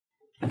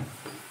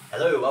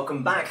Hello,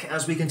 welcome back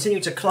as we continue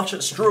to clutch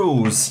at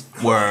straws.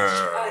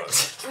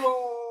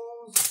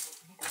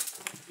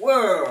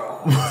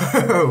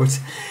 World.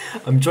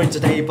 I'm joined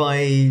today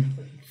by...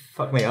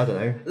 Fuck me, I don't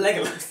know.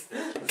 Legolas.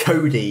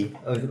 Cody.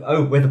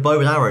 Oh, with a bow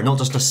and arrow, not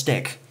just a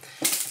stick.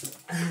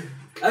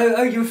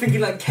 Oh, you were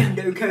thinking like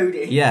Kendo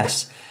Cody.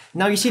 Yes.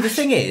 Now you see, the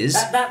thing is...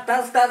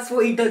 That's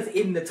what he does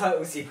in the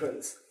title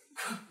sequence.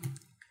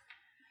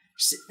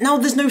 Now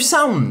there's no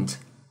sound.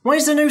 Why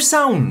is there no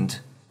sound?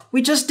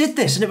 We just did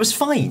this and it was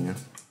fine.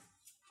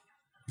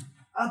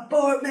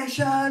 Abort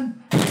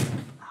mission!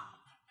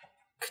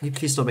 Can you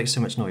please not make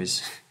so much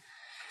noise?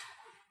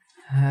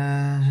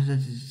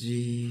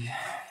 Doing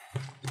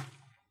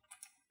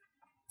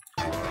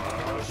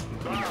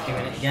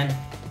it again.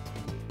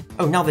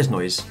 Oh, now there's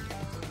noise.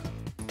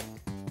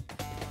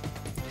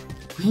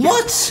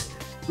 What?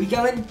 We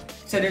going?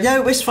 So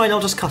No, it's fine.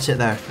 I'll just cut it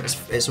there.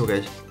 It's all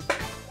good.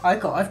 I've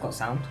got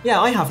sound. Yeah,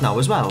 I have now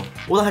as well.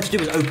 All I had to do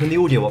was open the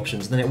audio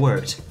options and then it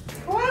worked.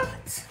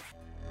 What?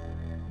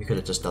 We could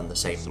have just done the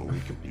same.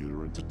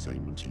 Computer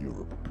Entertainment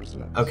Europe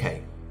presents.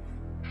 Okay.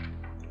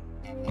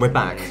 We're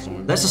back.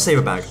 Let's just say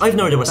we're back. I've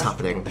no idea what's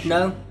happening.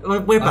 No.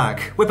 We're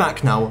back. We're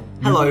back now.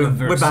 Hello.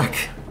 We're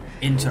back.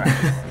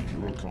 Interactive.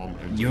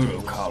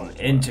 Eurocom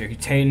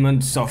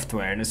Entertainment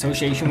Software in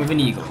association with an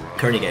eagle.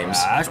 Kearney Games.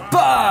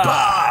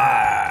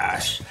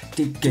 Bash!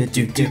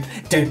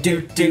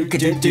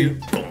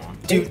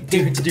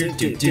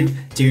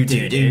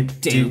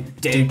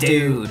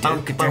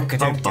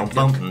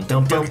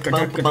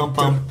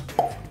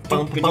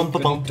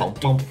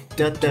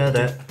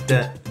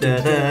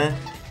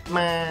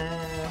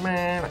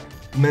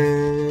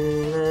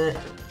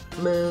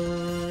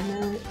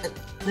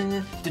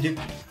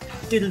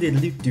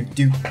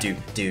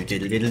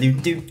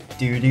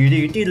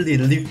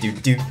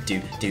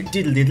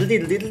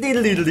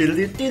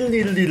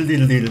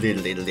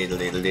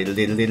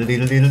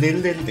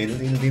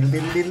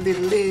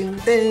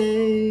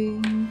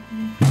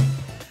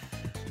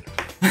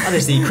 That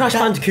is the Crash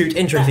Bandicoot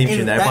intro theme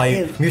tune there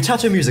by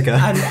Mutato Musica.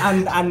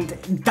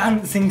 And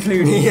dance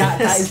included. Yes.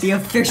 That is the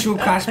official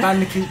Crash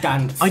Bandicoot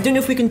dance. I don't know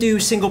if we can do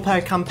single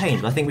player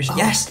campaign, but I think we should.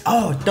 Yes!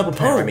 Oh, double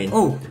player, I mean.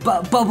 Oh,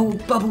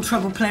 bubble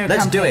trouble player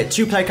Let's campaign. do it.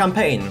 2-player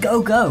campaign. Go.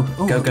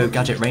 Ooh. Go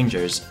Gadget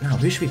Rangers. Now,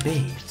 who should we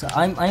be? So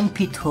I'm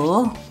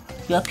P2,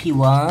 you're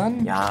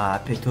P1. Yeah,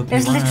 pick up.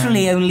 There's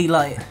literally only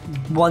like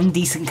one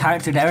decent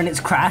character there and it's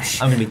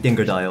Crash. I'm gonna be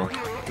Dingodile.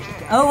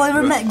 Oh, I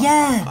remember,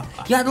 yeah.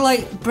 You had to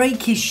like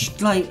break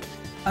his, like,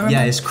 I remember.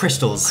 Yeah, it's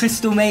Crystals.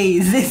 Crystal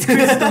Maze, it's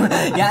Crystal.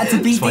 You had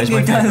to beat That's why it's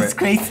my Dingodale's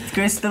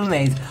Crystal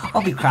Maze.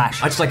 I'll be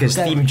Crash. I just like his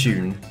theme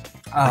tune.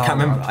 I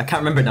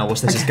can't remember now what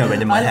this is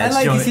going in my head. I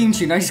like Do you the know theme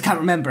tune, I just can't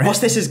remember it. What's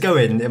this is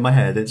going in my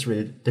head? It's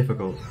really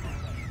difficult.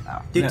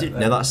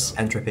 No, that's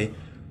entropy.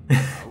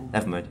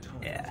 Never mind.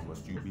 Yeah.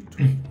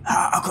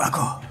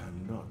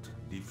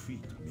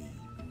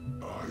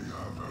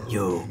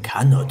 You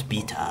cannot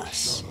beat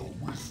us.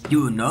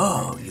 You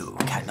know you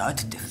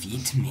cannot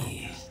defeat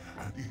me.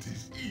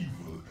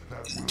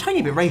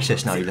 Tiny bit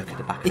racist now you look at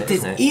the back of it, It is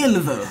isn't it?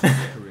 evil.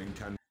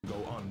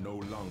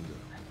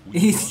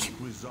 He's...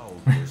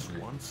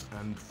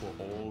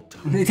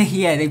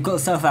 Yeah, they've got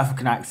South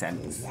African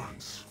accents.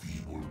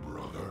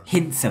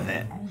 Hints of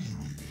it.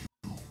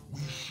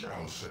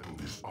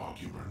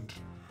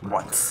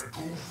 Once.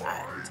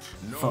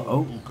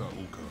 For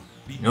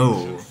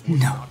No.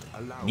 no.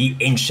 The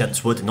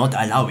ancients would not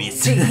allow it.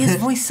 His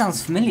voice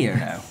sounds familiar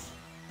though.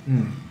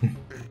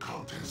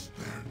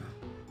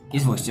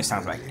 His voice just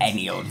sounds like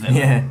any old villain.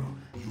 Yeah.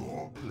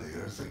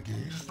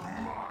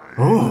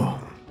 Oh.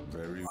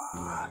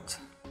 What?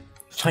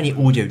 Tiny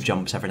audio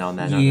jumps every now and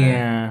then, aren't there?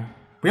 Yeah.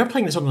 We are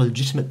playing this on a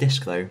legitimate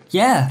disc though.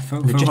 Yeah, for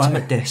Legitimate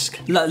what? disc.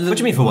 What do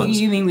you mean for What once?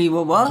 do you mean we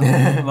were what?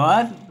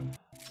 What?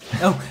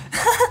 Oh.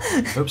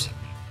 Oops.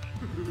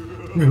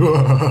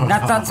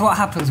 That's what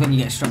happens when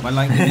you get struck by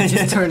lightning. You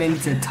just turn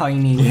into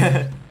tiny...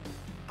 Yeah.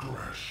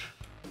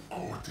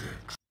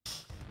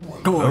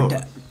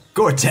 Gore-Tex.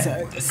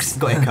 Gore-Tex.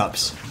 Got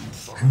hiccups.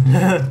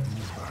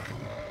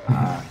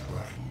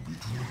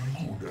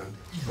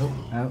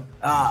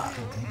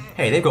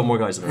 Hey, they've got more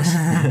guys than us.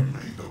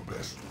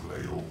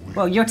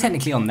 Well, you're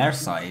technically on their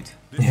side.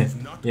 Yeah. It's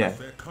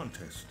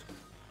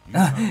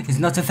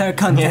not a fair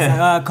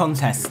contest.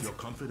 Contest. Your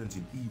confidence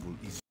in evil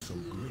is so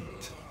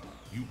great.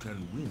 You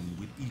can win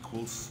with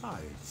equal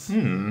sides.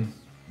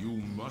 You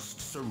must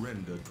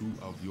surrender 2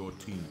 of your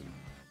team.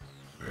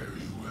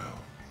 Very well.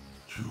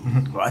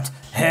 What?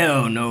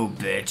 Hell no,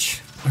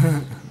 bitch.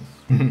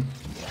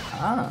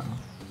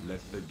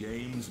 Let the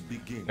games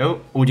begin. Oh,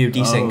 audio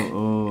desync.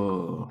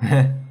 Oh.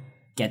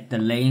 Get the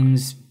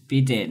lanes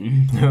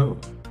bidin. No.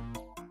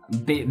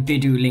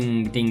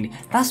 Biduling ding.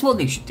 That's what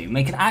they should do.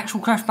 Make an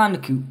actual Crash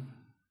Bandicoot.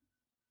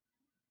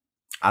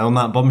 And on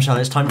that bombshell,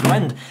 it's time to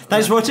end.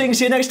 Thanks for watching.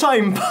 See you next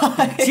time.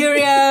 Bye.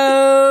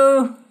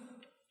 Cheerio!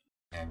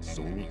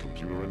 Sony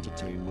Computer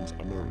Entertainment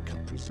America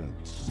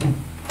presents.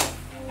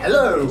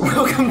 Hello,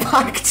 welcome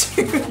back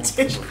to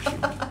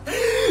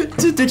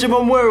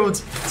Digimon World.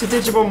 To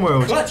Digimon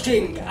World.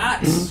 Clutching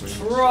at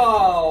straws.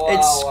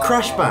 It's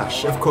Crash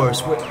Bash, of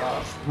course.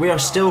 We are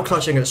still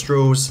clutching at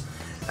straws.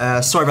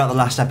 Sorry about the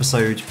last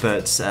episode,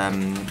 but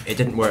it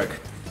didn't work.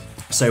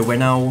 So we're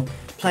now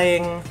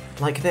playing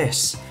like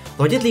this.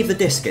 Though I did leave the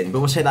disc in, but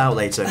we'll take that out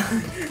later.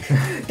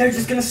 They're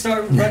just gonna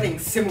start running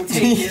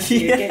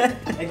simultaneously again.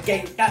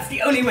 That's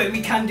the only way we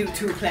can do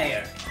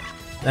 2-player.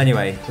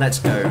 Anyway, let's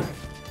go.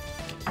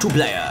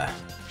 2-player.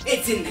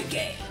 It's in the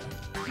game.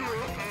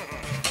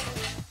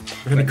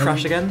 We're gonna be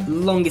Crash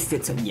again? Longest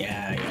it's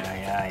yeah.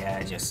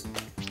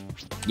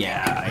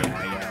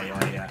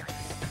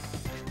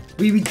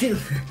 We did,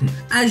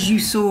 as you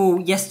saw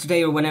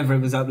yesterday or whenever it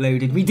was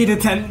uploaded, we did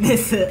attempt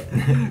this.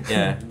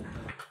 Yeah.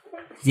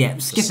 Yeah,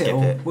 skip it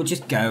all. it. We'll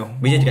just go.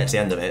 We did get to the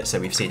end of it,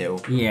 so we've seen it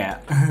all. Yeah.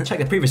 Check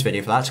the previous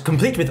video for that,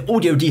 complete with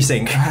audio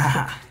desync.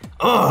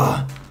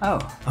 Oh,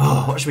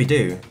 what should we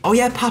do? Oh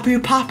yeah,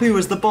 Papu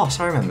was the boss.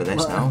 I remember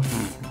this now.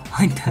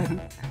 I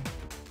don't.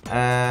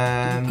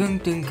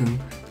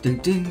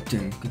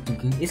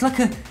 It's like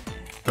a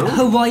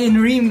Hawaiian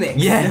remix.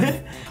 Yeah.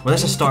 Well,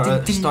 let's just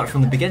start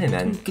from the beginning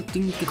then.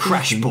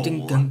 Crash Ball.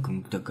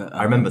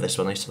 I remember this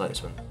one. I used to like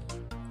this one.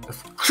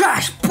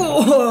 Crash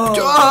Ball!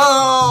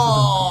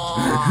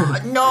 Oh,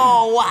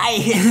 no, why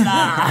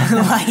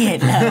Hitler?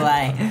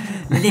 Why?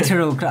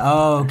 Literal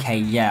okay,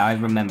 yeah, I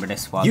remember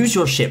this one. Use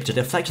your ship to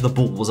deflect the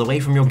balls away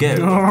from your goal.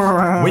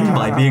 Win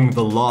by being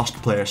the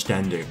last player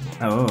standing.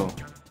 Oh.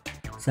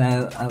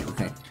 So,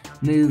 okay.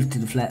 Move to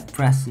deflect,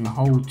 press and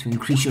hold to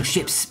increase your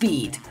ship's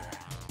speed.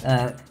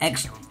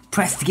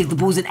 Press to give the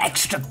balls an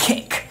extra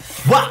kick.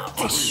 Wow!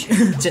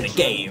 It's in a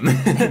game.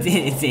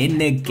 It's in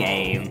the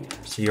game.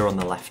 So you're on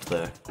the left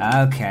there.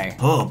 Okay.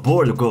 Oh,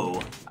 ball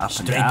go.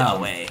 Straight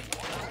away.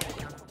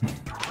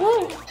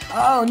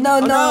 Oh, no,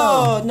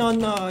 no. No,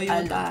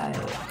 you die.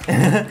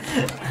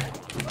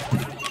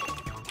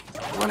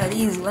 One of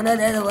these, One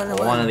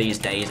of these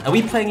days. Are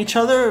we playing each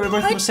other? Are we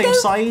both on the same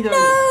side? Or?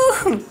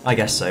 No. I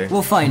guess so.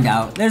 We'll find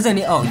out. There's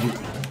only,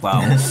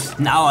 well,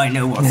 now I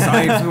know what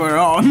sides we're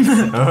on.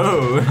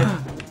 Oh.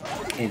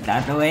 Is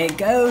that the way it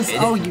goes?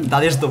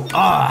 That is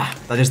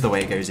the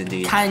way it goes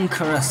indeed.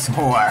 Cankerous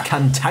whore.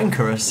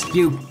 Cantankerous.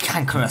 You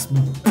cankerous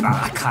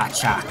baka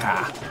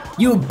chaka.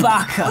 You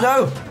baka.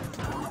 No.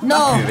 No.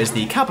 Baku is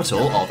the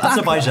capital of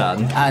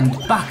Azerbaijan. And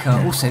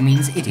baka also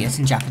means idiot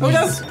in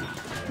Japanese.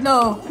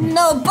 Oh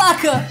no,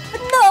 baka.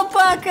 No,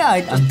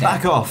 baka. Just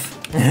back off.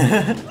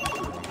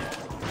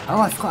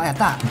 Oh, I forgot I had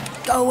that.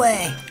 Go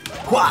away.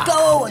 Wah.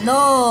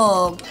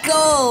 No,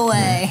 go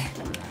away.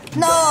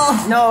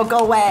 No, go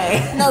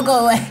away. No,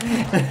 go away.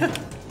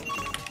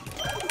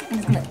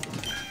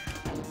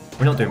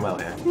 We're not doing well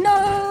here.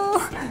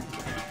 No.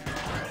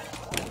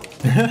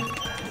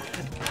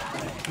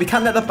 We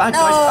can't let the bad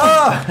guys.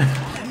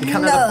 We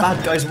can't let the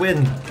bad guys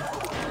win.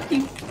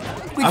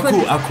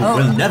 Aku,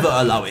 will never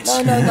allow it. No.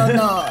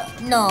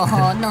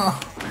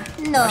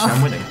 Actually,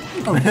 I'm winning.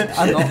 Oh,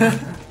 I'm not.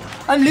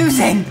 I'm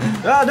losing.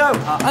 Oh no!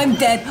 I'm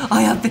dead.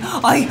 I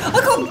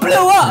got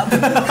blew up.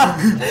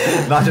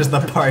 That is the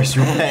price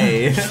you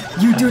pay.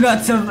 You do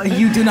not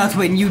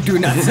win. You do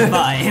not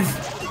survive.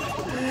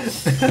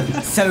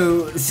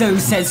 So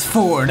says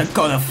Ford, the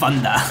God of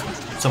Thunder.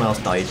 Someone else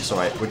died. It's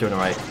alright. We're doing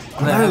alright.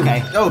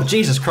 Okay. Oh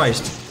Jesus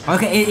Christ!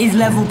 Okay, it is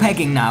level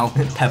pegging now.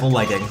 Pebble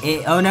legging.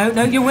 Oh no,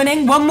 you're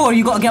winning. One more.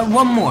 You got to get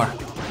one more.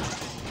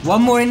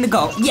 One more in the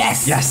goal.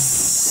 Yes.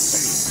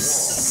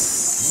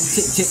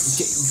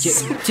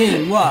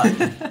 Team, what?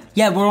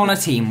 Yeah, we're on a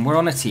team.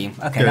 Okay,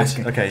 Good. that's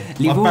good. Okay,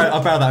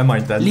 I'll bear that in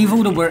mind then. Leave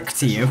all the work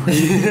to you.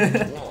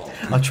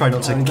 I'll try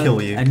not to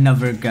kill you.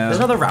 Another go. There's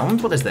another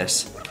round? What is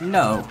this?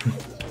 No.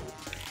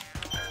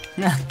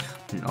 No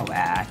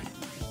bad.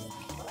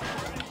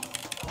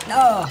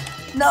 No.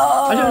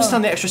 I don't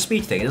understand the extra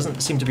speed thing. It doesn't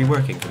seem to be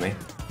working for me.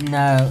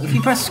 No. If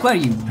you press square,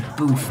 you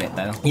boof it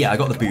though. Yeah, I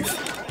got the booth.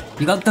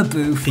 You got the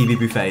boof. Phoebe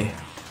Buffet.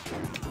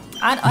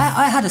 And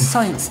I had a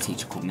science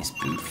teacher called Miss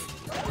Boof.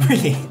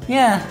 Really?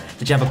 Yeah.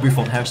 Did you have a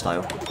bouffant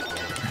hairstyle?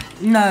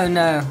 No.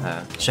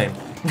 Shame.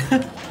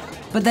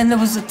 But then there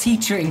was a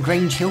teacher in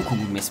Grange Hill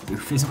called Miss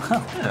Boof as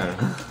well. Oh.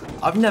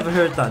 I've never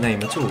heard that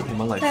name at all in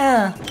my life.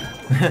 Yeah.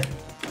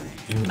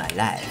 In my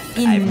life,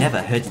 I've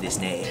never heard this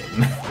name.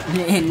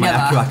 My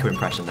Aku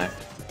impression though.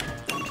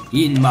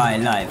 In my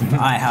life,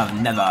 I have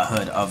never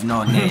heard of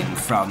no name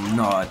from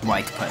no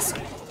white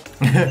person.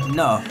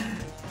 No.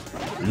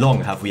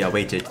 Long have we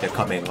awaited the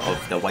coming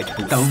of the white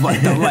booth. The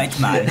white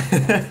man.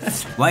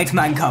 White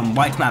man come,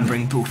 white man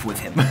bring booth with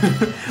him.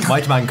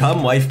 White man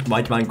come,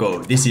 white man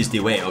go. This is the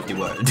way of the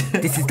world.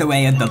 This is the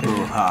way of the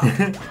boo, huh?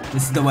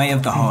 This is the way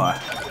of the whore.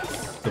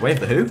 The way of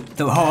the who?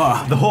 The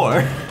whore. The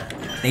whore?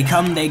 They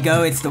come, they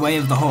go, it's the way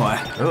of the whore.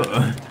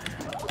 Oh.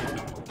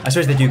 I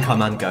suppose they do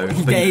come and go,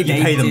 but you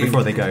pay them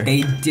before they go.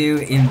 They do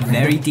in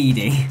very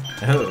deedy.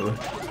 Oh.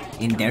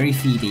 In very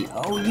feedy.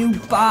 Oh, you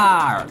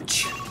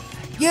barge.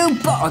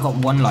 I got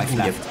one life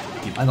left.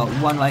 I got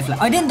one life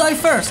left. I didn't die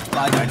first, but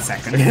I died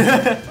second.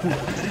 I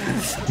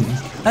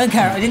don't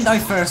care, I didn't die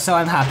first, so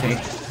I'm happy.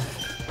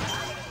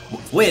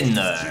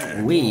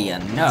 Winner!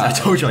 Winner. I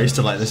told you I used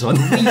to like this one.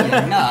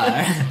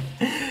 Winner.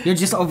 You're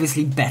just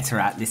obviously better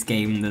at this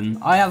game than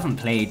I haven't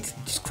played.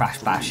 Just Crash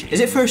Bash. Is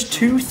it first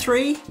 2,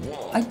 3?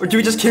 Or do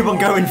we just keep on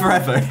going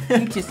forever?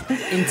 Just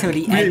until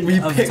the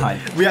end of time.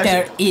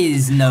 There There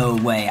is no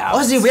way out.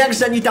 Ozzy, we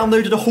accidentally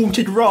downloaded a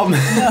haunted ROM.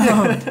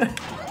 No.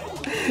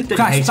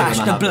 Crash hate it Bash,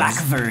 when the that black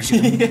happens.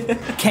 version.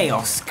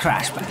 Chaos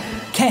Crash Bash.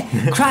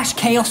 Crash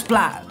Chaos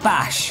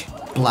Bash.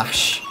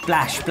 Blash.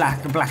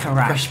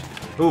 Blackarack.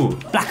 Ooh.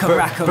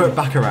 Blackarackum. Burt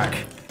Bacharach.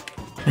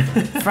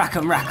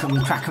 Frackum, rackum,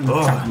 crackum,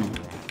 Oh. crackum.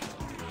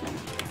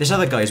 This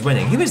other guy's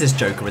winning. Who is this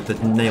Joker with the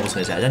nails in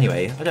his head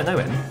anyway? I don't know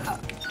him.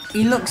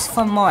 He looks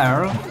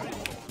familiar.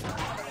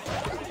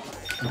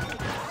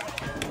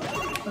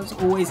 That's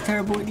always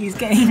terrible at these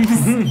games.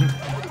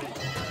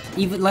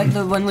 Even like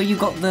the one where you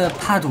got the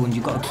paddle and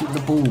you got to keep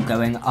the ball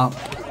going up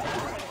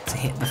to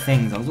hit the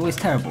things. I was always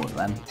terrible at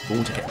them.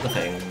 Ball to hit the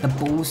thing. The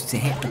balls to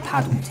hit the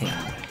paddle ting.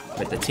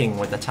 With the ting,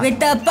 with the tap. With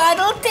the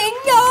paddle ting,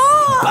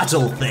 no!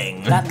 Battle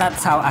thing.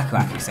 That's how Aku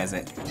Aku says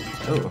it.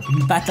 Oh.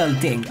 Battle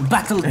ting.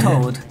 Battle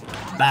toad.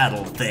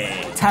 Battle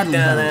thing. Taddle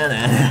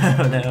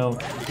Oh no.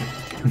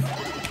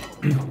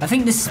 I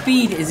think the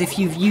speed is if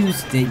you've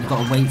used it, you've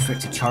got to wait for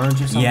it to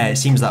charge or something. Yeah, it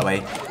seems that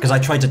way. Because I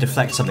tried to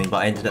deflect something, but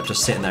I ended up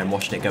just sitting there and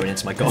watching it going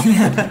into my goal.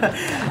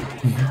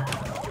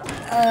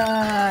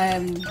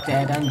 I'm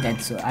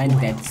dead, so I'm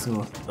dead,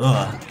 so.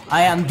 Ugh.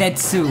 I am dead,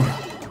 so.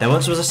 There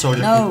once was a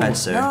soldier No, called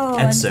Bedser, no,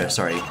 Edser,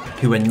 sorry,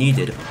 who when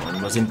needed one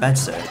was in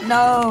Bedser.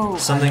 No!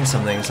 Something,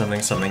 something,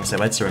 something, something, so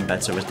Edser and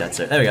Bedser was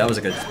Deadser. There we go, that was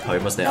a good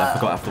poem, wasn't it? I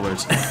forgot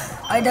afterwards.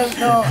 I don't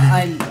know,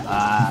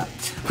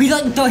 we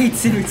like died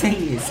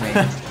simultaneously.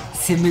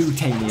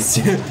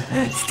 Simultaneously.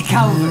 It's the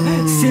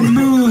Calvin.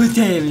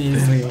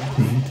 Simultaneously.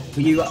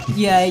 But you got,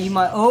 yeah, you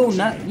might, oh,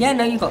 no, yeah,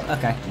 no, you got,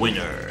 okay.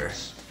 Winner.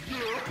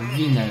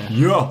 Winner.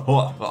 Yeah.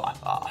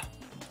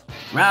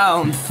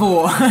 Round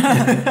 4.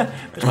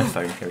 Where's my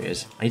phone? Here it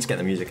is. I need to get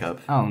the music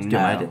up. Oh Do my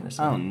head in no. this.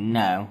 Oh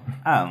no.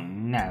 Oh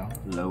no.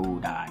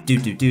 Load on. Do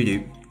do do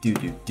do. Do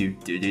do do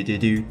do do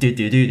do do do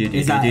do do do.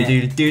 Is that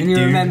it? Can you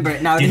remember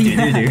it now?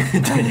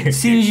 As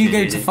soon as you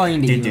go to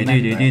find it, you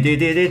remember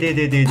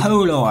it.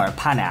 Polar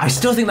Pana. I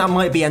still think that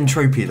might be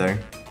entropy though.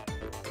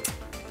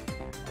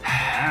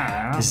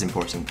 This is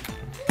important.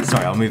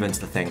 Sorry, I'll move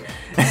into the thing.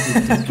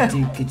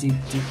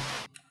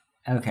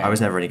 Okay. I was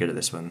never really good at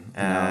this one.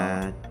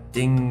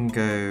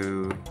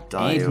 Dingo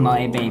dial. Is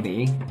my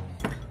baby.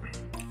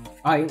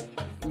 I'm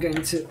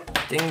going to.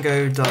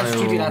 Dingo Let's do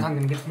that. dial. I'm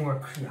going to get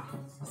more.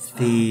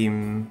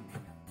 Theme.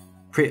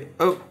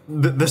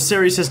 The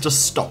series has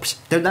just stopped.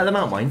 Don't let them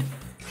out, mind.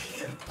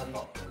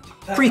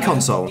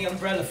 Pre-console. The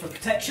umbrella for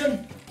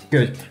protection.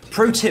 Good.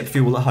 Pro tip for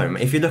you all at home: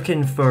 if you're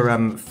looking for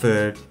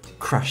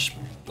Crash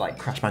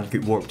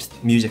Bandicoot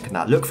Warped music and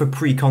that, look for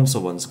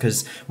pre-console ones,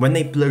 because when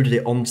they loaded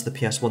it onto the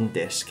PS1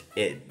 disc,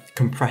 it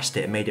compressed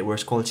it and made it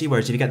worse quality.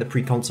 Whereas if you get the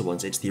pre-console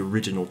ones, it's the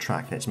original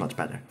track and it's much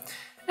better.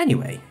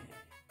 Anyway,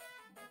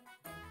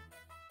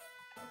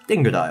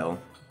 Dingo dial.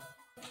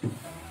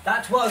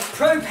 That was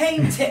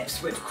Propane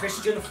Tips with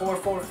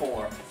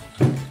Christian444.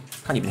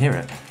 Can't even hear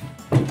it.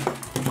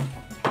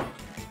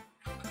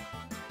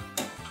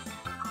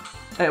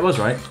 Hey, it was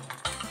right.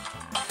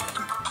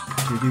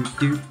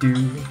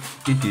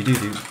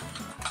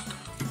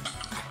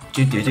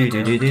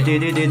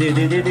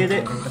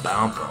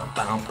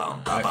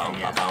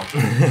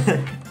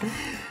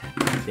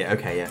 Yeah,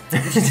 okay, yeah.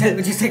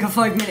 Would you take a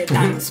 5-minute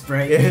dance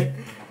break?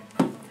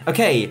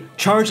 Okay,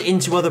 charge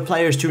into other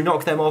players to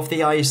knock them off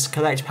the ice,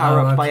 collect power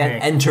up by okay.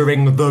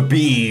 entering the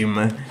beam.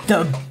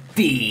 The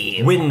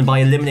beam. Win by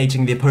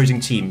eliminating the opposing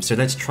team, so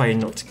let's try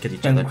not to kill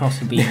each Don't other. cross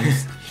the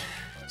beams.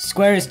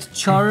 Square is to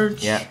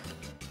charge. Yeah.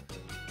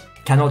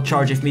 Cannot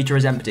charge if meter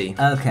is empty.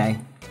 Okay.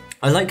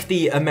 I like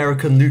the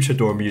American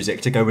luchador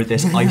music to go with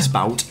this ice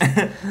bout.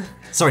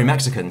 Sorry,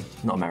 Mexican,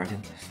 not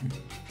American.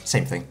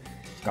 Same thing.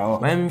 Go.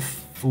 When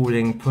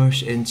falling,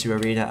 push into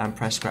arena and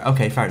press square.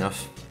 Okay, fair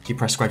enough. You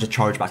press square to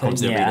charge back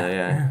onto the yeah.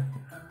 arena,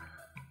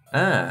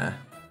 yeah.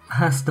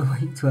 Has to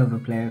wait to other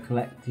player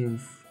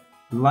collective.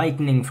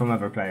 Lightning from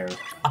other players.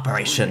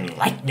 Operation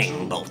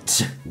Lightning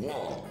Bolt.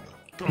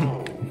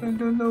 I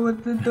don't know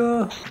what to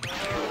do.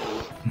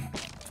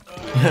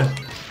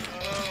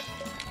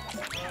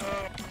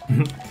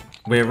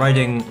 We're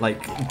riding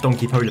like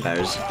donkey polar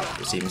bears,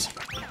 it seems.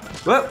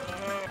 Whoa!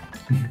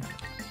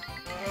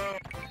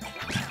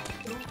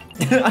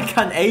 I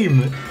can't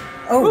aim.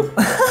 Oh!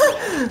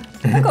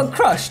 I got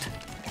crushed.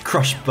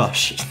 Crush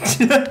bush.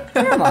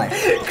 Where am I?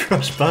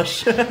 Crush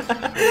bush. I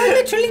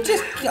literally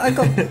just. I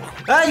got.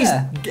 Ah, he's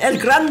El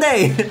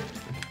Grande.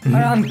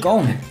 I'm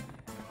gone.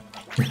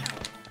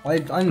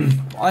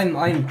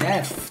 I'm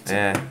deaf.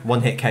 Yeah,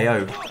 one hit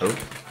KO. Oh.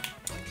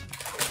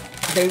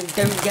 Don't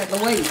get the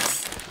weights.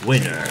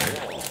 Winner.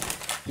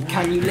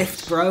 Can you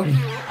lift, bro?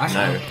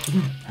 No.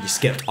 You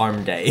skipped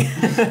arm day.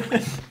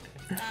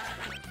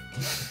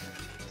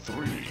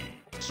 3,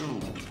 2,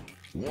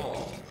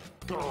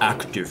 1.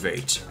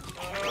 Activate.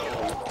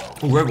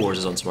 Oh, Road Wars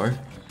is on tomorrow.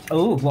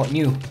 Oh, what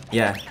new?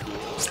 Yeah.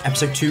 It's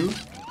episode 2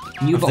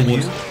 New of Bot the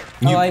Wars. new.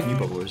 New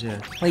Blood Wars, yeah.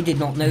 I did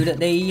not know that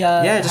they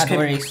just had came-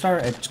 already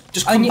started.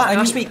 Just come back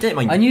last week,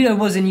 didn't I knew there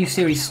was a new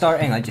series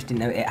starting, I just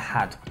didn't know it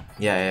had.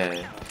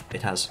 Yeah.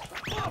 It has.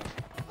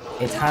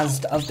 It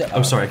has of the...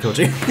 I'm sorry, I killed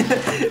you.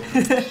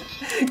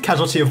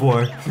 Casualty of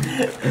war.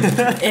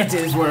 It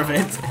is worth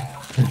it.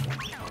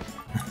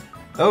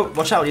 Oh,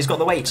 watch out, he's got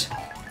the weight.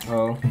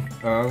 Oh.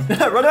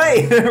 Run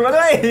away! Run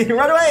away!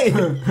 Run away!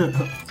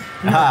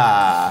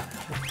 Ah.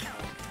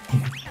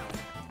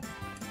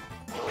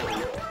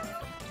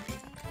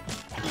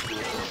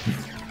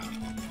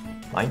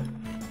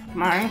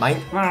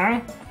 Mine.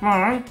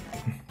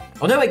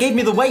 Oh no, it gave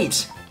me the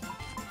weight!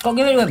 Go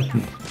give it to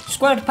him.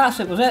 Square to pass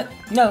it, was it?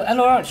 No,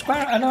 LR,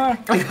 square, LR.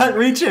 I can't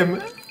reach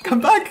him!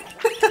 Come back!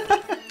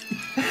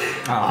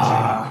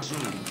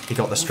 He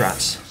got the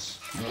strats.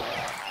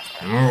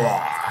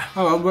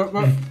 Oh,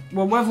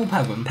 we're level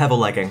pebble. Pebble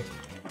legging.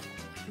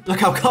 Look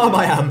how calm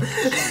I am!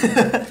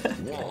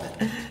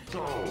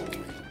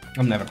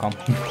 I'm never calm.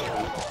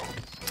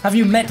 Have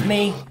you met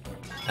me?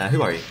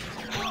 Who are you?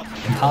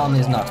 Calm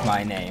is not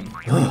my name.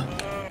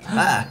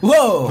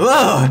 Whoa!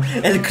 Whoa!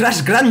 El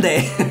Crash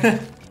Grande!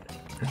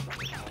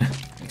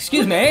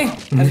 Excuse me.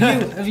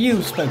 Have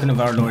you spoken of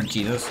our Lord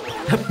Jesus?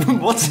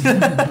 What?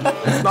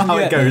 That's not how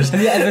it goes.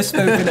 Have you ever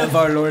spoken of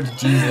our Lord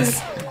Jesus?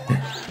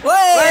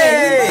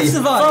 Hey!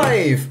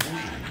 Survive. 5!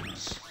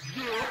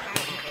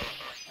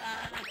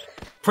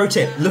 Pro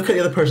tip, look at the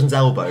other person's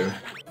elbow.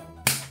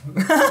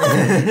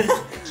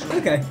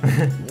 Okay.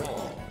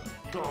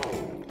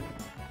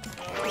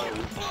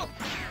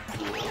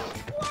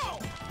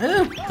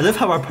 I love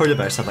how our polar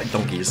bears sound like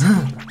donkeys.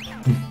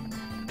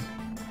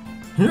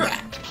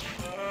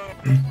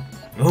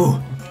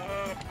 Oh!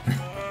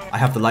 I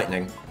have the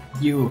lightning.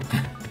 You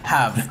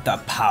have the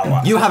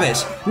power. You have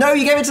it! No,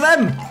 you gave it to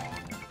them!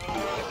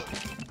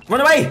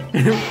 Run away!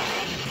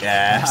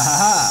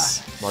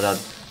 Yes! Well done.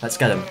 Let's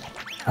get him.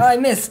 Oh, I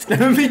missed.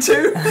 Me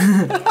too!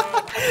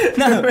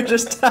 No. We're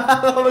just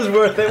that was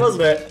worth it,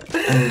 wasn't it?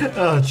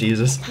 Oh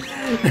Jesus.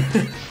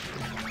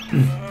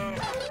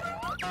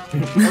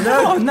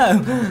 Oh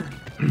no.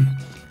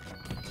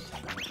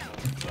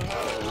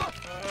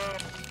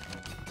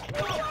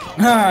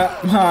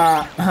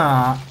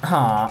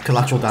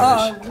 Collateral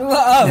damage.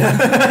 Oh.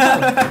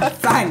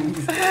 Thanks.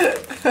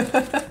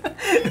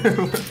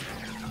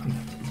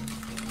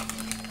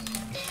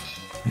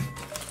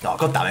 Oh,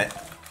 god damn it.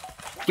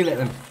 Give it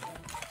to him.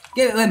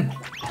 Give it to him.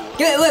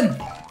 Give it to him.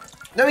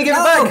 No, we give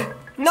No. it back!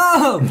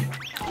 No.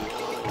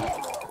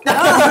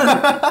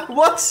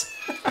 What?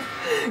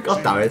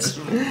 God damn it.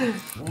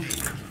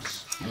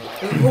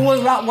 What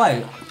was that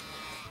way?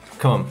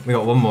 Come on, we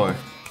got one more.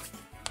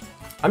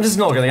 I'm just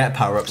not gonna get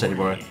power-ups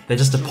anymore. They're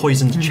just a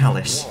poisoned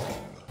chalice.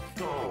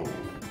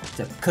 It's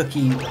a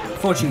cookie,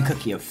 fortune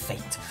cookie of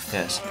fate.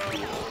 Yes.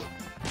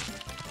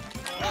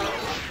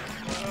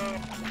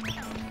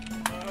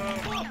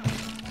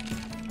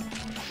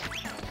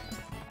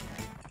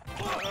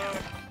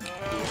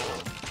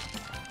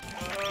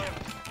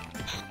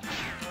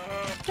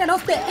 Get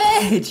off the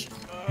edge!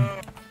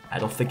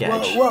 Head off the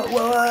gedge. Whoa!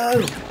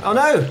 Oh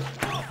no!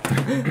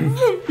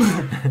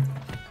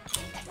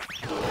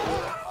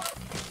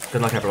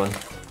 Good luck, everyone.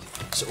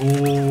 It's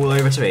all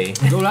over to me.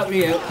 All up to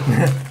you.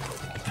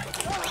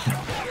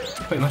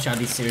 Pretty much how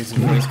these series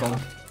have always gone.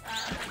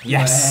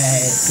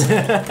 Yes!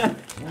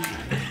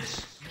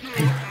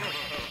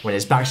 When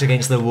his back's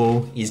against the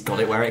wall, he's got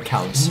it where it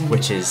counts,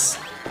 which is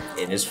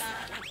in his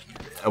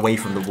away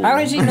from the wall. How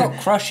is he not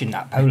crushing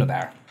that polar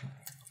bear?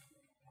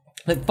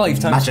 Like 5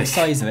 times Magic. the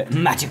size of it.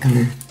 Magic.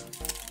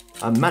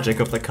 A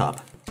magic of the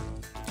cup.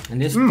 And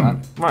this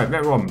one. Right,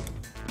 next one.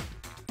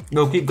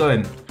 No, keep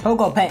going. Oh,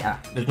 got a painter.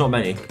 There's not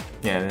many.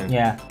 Yeah.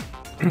 Yeah.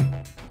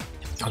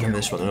 I don't know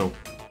this one, no.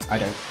 I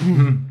don't.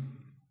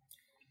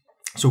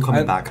 It's all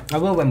coming back. I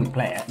will when we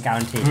play it,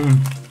 guaranteed.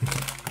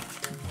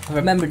 I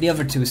remember the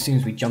other two as soon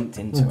as we jumped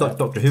into it.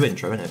 Doctor Who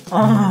intro, isn't it?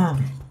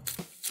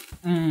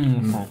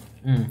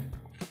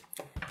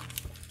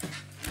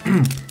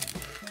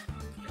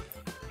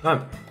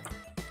 Right.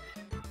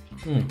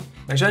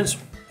 Makes sense?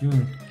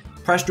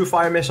 Press to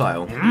fire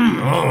missile.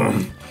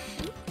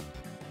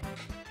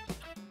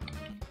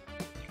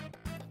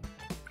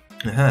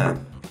 Uh-huh.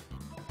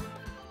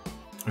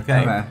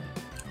 Okay.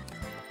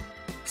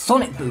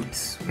 Sonic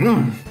boots.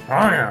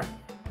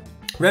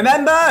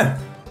 Remember!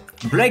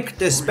 Break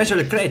the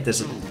special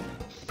craters.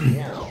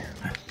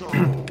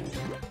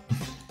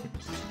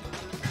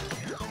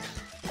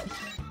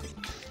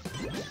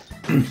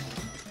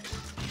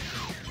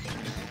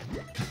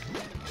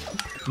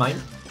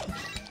 Mine.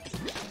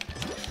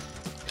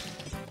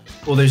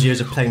 All those years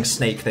of playing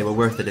Snake, they were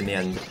worth it in the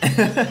end.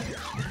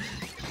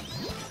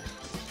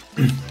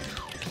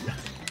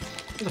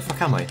 Where the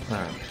fuck am I?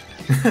 Alright.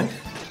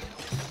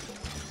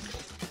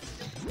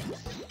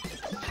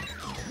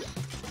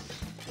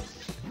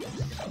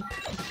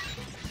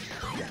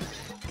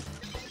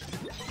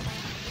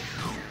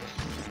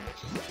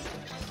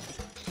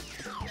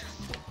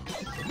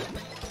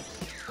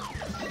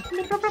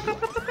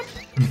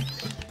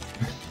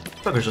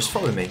 Bugger's just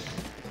following me.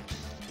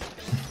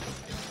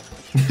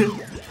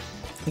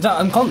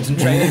 I'm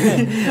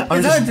concentrating.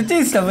 It's hard to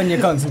do stuff when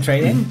you're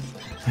concentrating.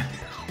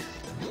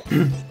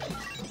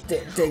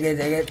 Dig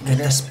it.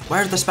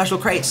 Where are the special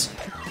crates?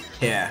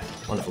 Here.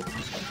 Wonderful.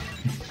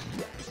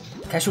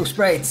 Casual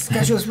sprays.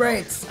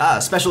 Ah,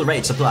 special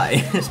rate supply.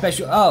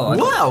 Special. Oh.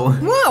 Wow!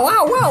 Wow!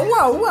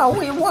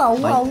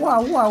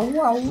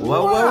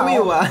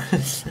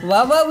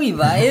 Wawa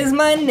Viva is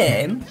my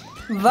name.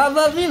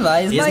 Wawa Viva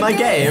is my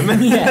game.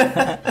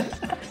 Yeah.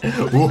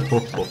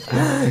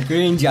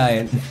 Green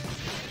giant.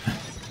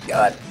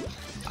 God.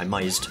 I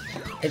mised.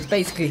 It's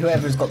basically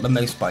whoever's got the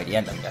most by the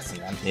end, I'm guessing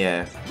then.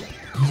 Yeah.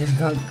 You just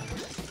can't.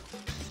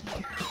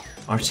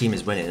 Our team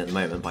is winning at the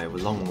moment by a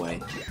long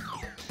way.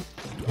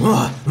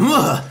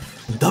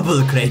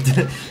 Double crate.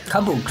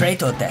 Couple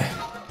crate out there.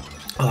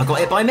 Oh, I got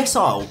hit by a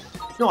missile.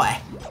 No way.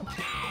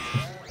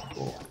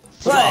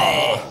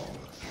 Right.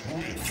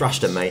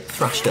 Thrashed him, mate.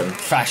 Thrashed him.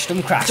 Thrashed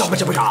them, crashed them.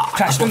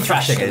 That's what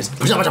thrashing is.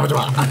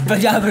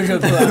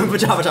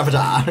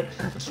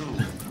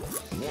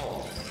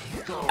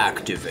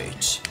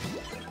 Activate.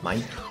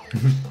 Mate.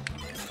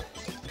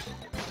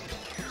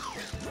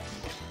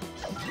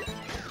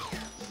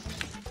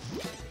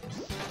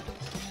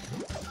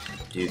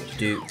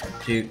 Do.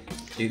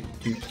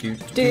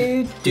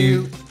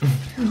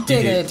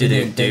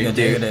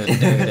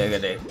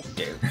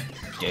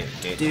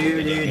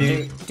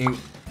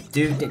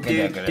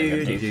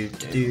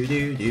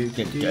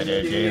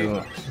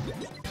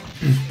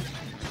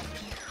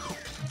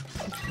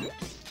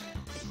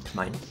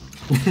 Mine.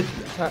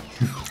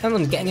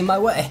 Someone's getting in my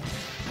way.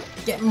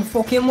 Get in my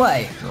fucking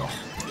way.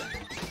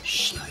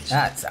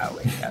 That's how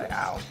we go.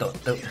 Ow.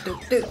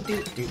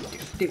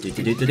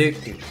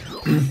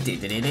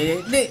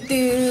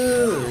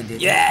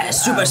 Yeah,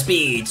 super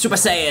speed, super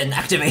saiyan,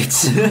 activate.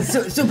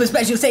 Super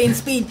special Saiyan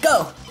speed,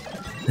 go.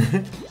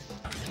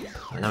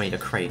 I now need a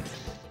crate.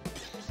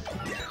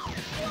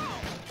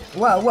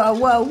 Whoa.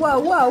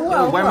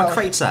 Oh, where are my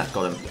crates at?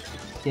 Got him.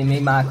 Give me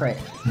my crate.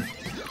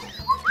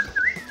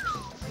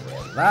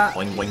 That.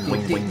 Wing.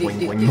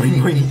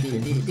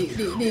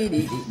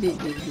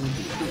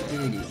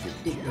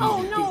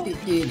 Oh no.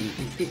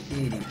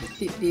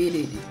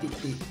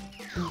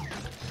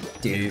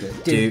 Do.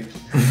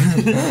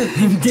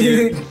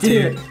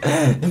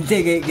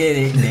 Dig it.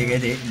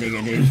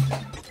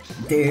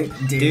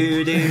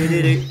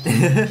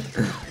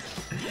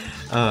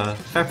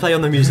 Fair play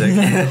on the music.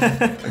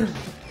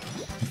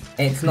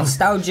 It's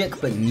nostalgic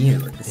but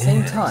new at the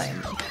same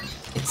time.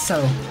 It's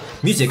so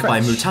Music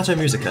by fresh. Mutato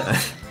Musica.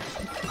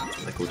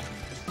 They're called.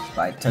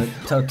 Right,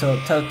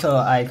 Toto,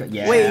 I got,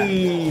 yeah.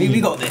 Whee! We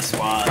got this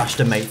one. Thrashed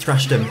him, mate.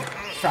 Thrashed him.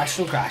 Thrash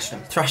them, crash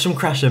them. Thrash him,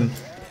 crash him.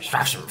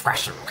 Thrash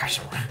him.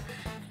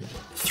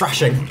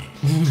 Thrashing.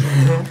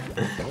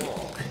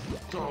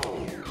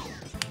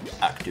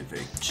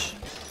 Activate.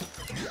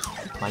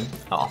 Mine.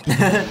 Oh.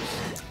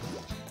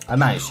 I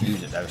managed to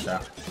use it though, so.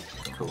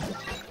 Cool.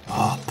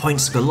 Oh,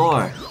 points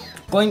galore.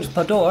 Points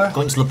per door.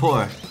 Points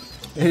lapore.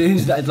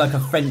 Who's like a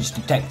French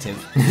detective?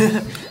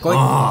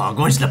 Oh,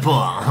 points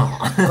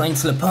lapore.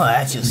 Points le pot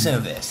at your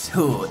service.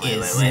 Who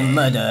is the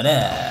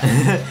murderer?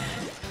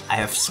 I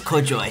have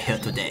Kojoy here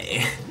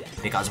today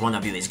because one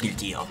of you is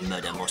guilty of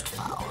murder most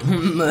foul.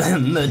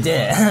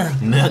 Murder.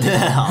 Murder.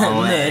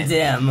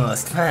 Murder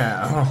most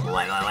foul.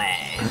 Ouais.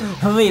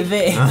 Oui.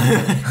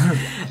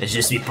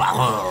 Je suis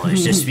Poirot.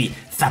 Je suis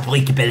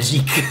Fabrique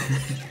Belgique.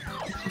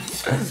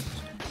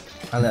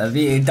 I love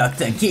you,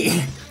 Dr.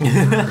 Key.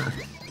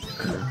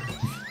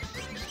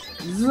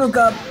 Look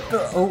up.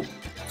 Oh,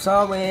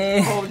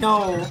 sorry. Oh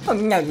no. Oh,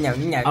 no.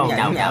 Oh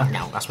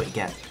no. That's what you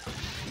get.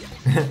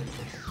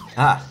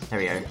 Ah, there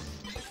we go.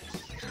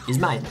 He's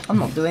mine. I'm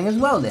not doing as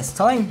well this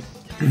time.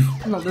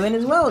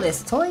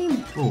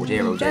 Oh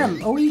dear, oh dear.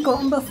 Damn. Oh, you got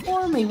him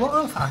before me. What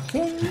a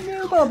fucking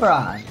noob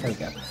Brian. There we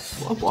go.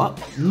 What?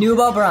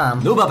 Noob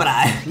Brian. No,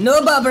 bye.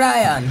 Noob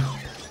Brian.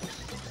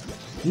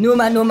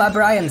 Numa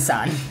Brian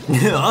san.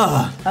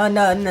 Oh, Oh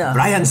no.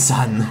 Brian's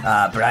son.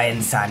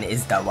 Brian san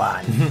is the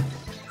one.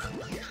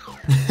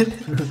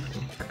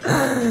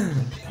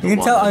 You can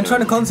tell I'm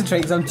trying to concentrate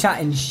because I'm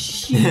chatting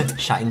shit.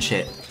 Chatting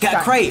shit. Get a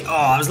crate. Oh,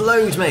 I was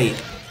loads, mate.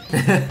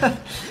 I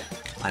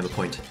have a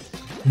point.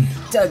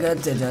 3,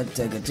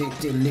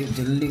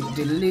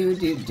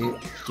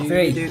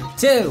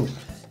 2,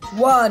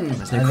 1.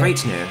 There's no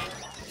crates near.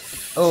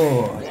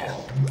 Oh,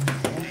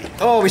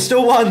 Oh, we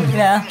still won.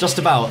 Yeah. Just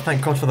about.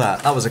 Thank God for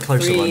that. That was a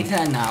closer 3 one.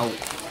 to now.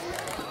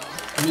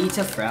 Need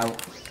to throw.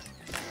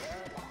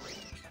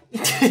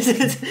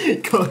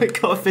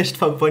 got a fist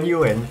pump when you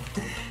win.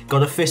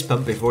 Got a fist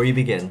pump before you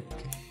begin.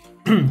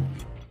 Let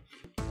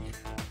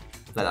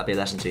that be a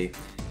lesson to you.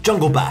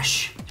 Jungle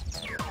Bash.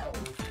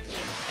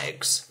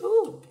 Eggs.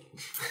 Ooh.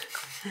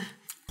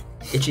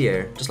 Itchy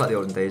ear, just like the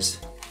olden days.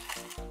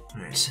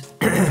 Right.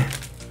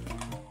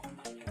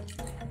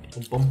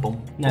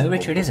 No,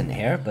 Richard isn't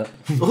here, but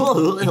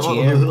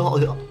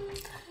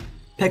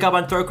Pick up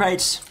and throw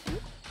crates.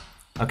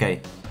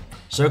 Okay.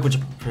 Circle to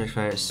pick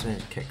crates,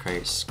 kick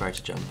crates, square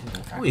to jump.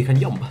 Oh, you can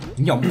yump.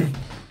 yum.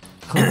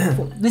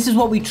 This is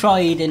what we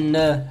tried in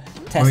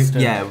Tester.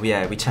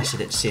 Yeah, we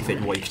tested it to see if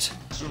it worked.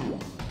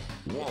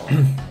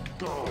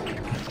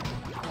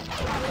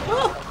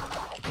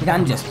 You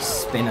can just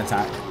spin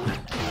attack.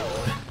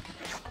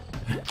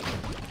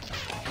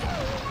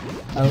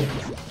 Oh.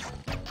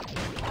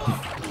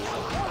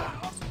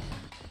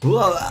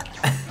 Whoa.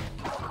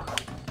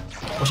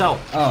 Watch out!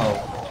 Oh.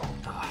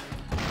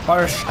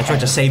 Harsh. I tried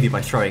to save you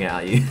by throwing it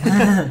at you.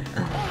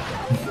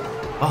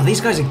 Oh, these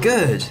guys are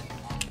good.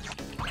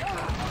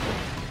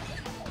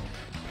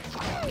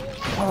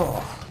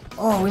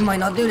 Oh, we might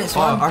not do this Oh,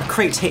 one. our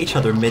crates hit each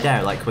other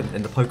mid-air like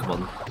in the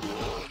Pokemon.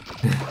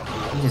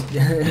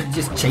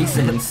 Just chase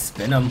them and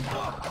spin them.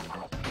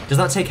 Does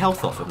that take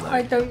health off them though?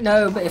 I don't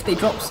know, but if they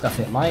drop stuff,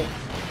 it might.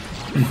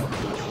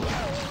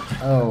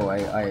 Oh,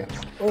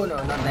 oh no,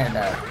 not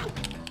there.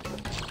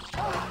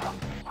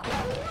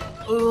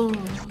 Ooh.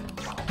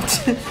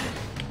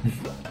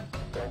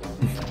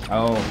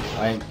 Oh,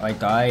 I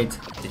died.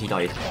 Did he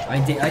die? I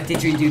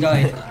didgeridoo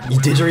died. You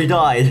didgeridoo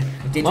died?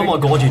 Oh my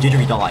god, you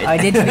didgeridoo died. I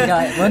didgeridoo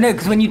died. Well, no,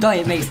 because when you die,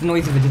 it makes the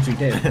noise of a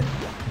didgeridoo.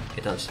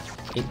 It does.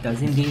 It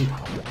does indeed.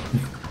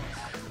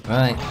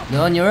 Right,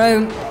 you're on your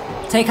own.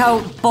 Take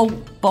out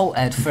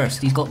Bolthead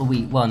first. He's got the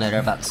weak. Well, no, they're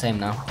about the same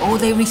now. Oh,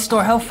 they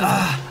restore health with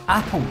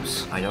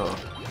apples. I know.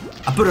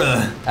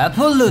 Apura!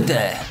 Apple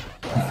day.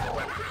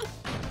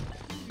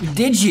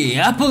 Digi,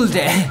 apple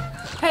day.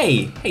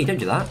 Hey, don't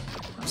do that.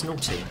 That's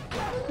naughty.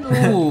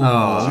 Ooh,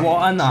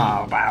 what an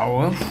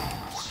wow.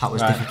 That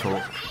was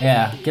difficult.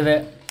 Yeah, give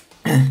it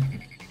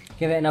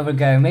another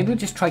go. Maybe we'll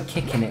just try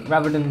kicking it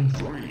rather than.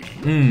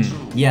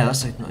 Yeah,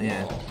 that's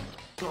yeah.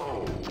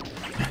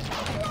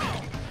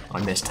 I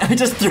missed. I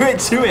just threw it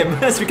to him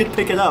so we could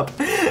pick it up.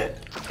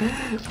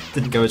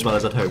 Didn't go as well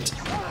as I'd hoped.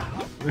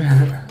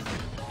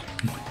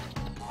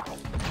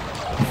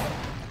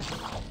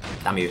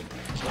 Damn you.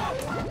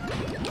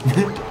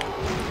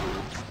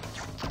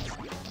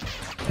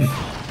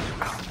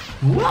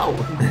 Wow!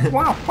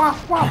 Wow.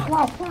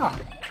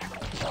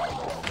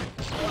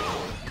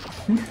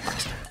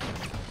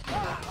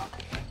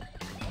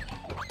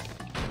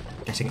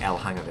 Getting L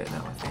hang of it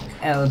now, I think.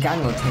 El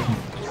gang of tits.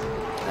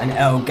 An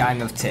El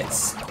gang of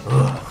tits.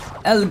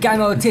 El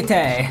gango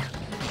tite.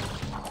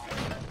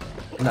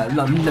 No,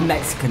 the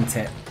Mexican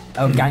tit.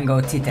 El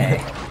gango tite.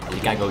 El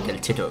Gango del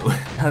Tito.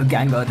 El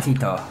gango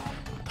tito.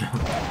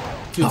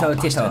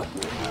 Tito.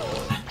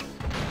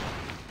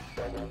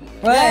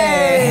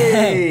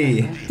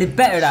 Hey! Did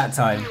better that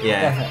time.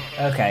 Yeah.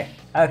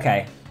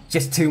 Okay.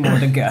 Just 2 more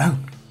to go.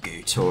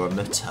 Gootor on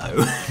the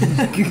toe.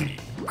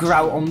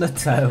 Grout on the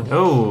toe.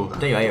 Oh,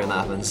 don't you hate when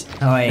that happens?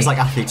 Oh, hey. It's like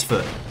athlete's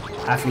foot.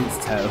 Athlete's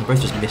toe. We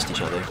both just missed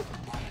each other.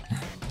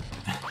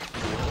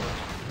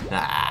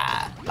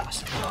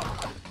 Bastard.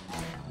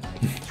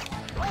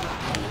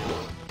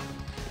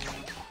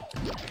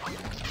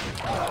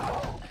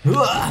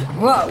 What?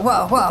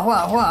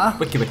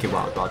 Wiki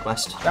Wild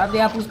West. Grab the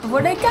apples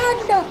before they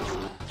can.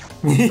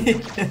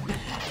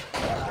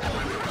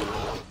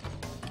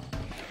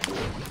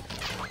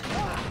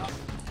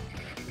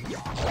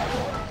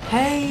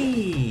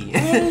 Hey!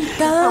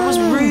 That was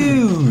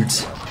rude!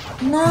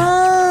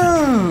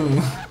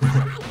 No!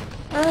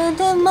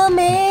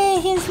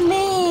 Mommy, he's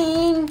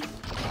mean.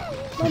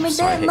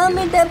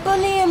 Mommy, they're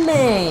bullying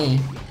me.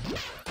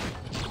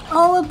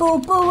 Horrible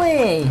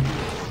bully.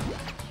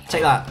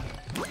 Take that.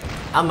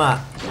 And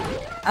that.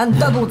 And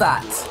double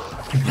that.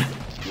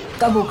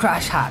 Double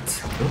crash hat.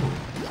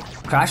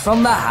 Crash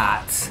from the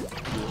hat.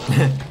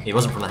 He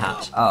wasn't from the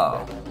hat.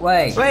 Oh,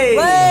 wait.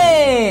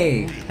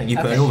 I think you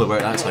put in all the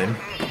work that time.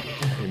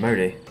 Holy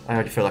moly. I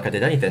already feel like I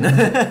did anything.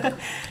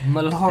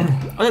 Malone.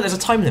 Oh, there's a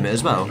time limit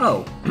as well.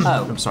 Oh.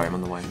 I'm sorry, I'm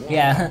on the way.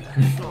 Yeah.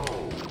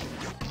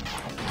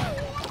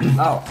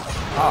 Oh.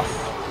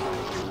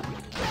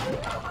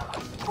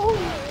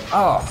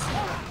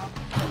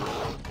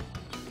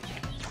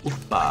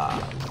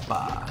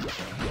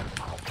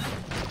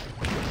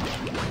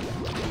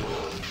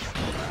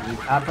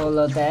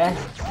 Apollo there.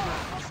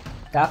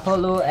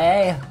 Apollo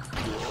A.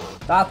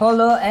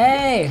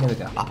 There we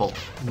go. Apple.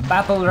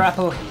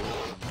 Rapple.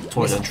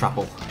 Toilet and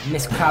trapple.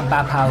 Miss Crab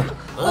Bapple.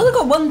 Oh, we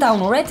got 1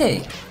 down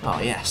already. Oh,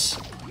 yes.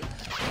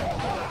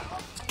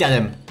 Get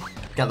him.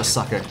 Get the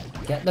sucker.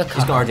 Get the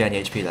He's got hardly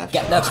any HP left.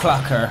 Get the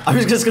clucker. I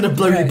was just gonna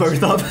blow you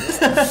both up.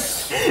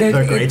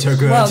 They're great, they're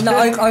good. Well, no,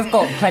 I've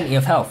got plenty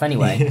of health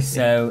anyway,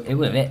 so it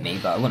would have hit me,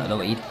 but I wouldn't have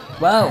died.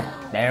 Well,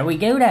 there we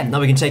go then. Now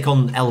we can take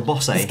on El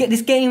Bosse.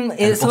 This game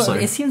is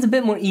it seems a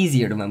bit more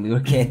easier than when we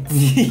were kids.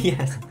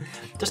 Yes.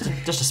 Just a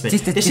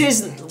smidge. This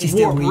is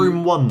Warp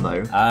Room 1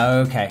 though.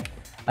 Okay.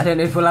 I don't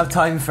know if we'll have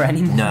time for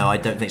any more. No, I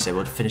don't think so.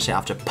 We'll finish it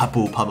after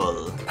Papu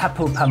Pummel.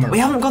 Papu Pummel. We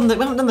haven't done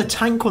the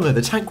tank one though.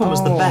 The tank one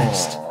was the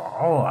best.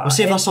 We'll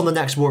see if that's on the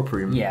next Warp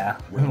Room. Yeah.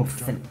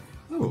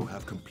 You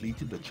have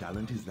completed the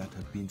challenges that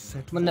have been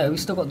set. Well, no, we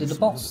still got to do the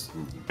boss.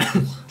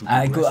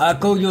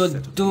 Aku, you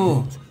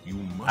do.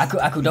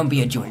 Aku, don't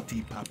be a Jew.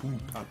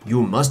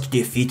 You must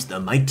defeat the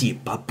mighty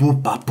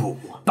Papu Papu.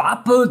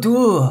 Papu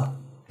do.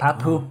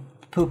 Papu.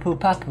 Poo poo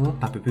papu.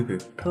 Papu poo poo.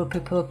 Poo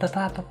poo poo papu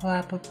papu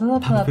papu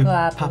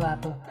papu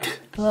papu.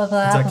 Blah,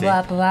 blah, Exactly.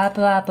 blah, blah,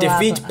 blah, blah,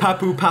 Defeat blah.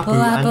 Papu Papu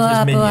Blah, and blah, his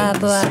blah, minions.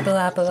 blah,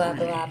 blah, blah,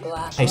 blah,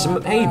 blah, Hey,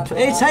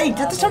 it's hey,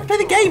 let's start to play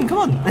the game. Come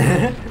on.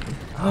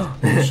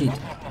 Oh shit.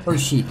 Oh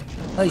shit.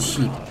 Oh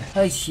shit.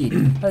 Oh shit.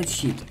 Oh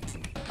shit.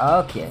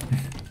 Okay.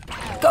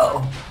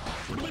 Go!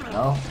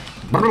 No.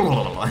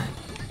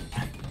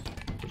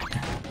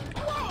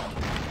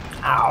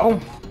 Ow!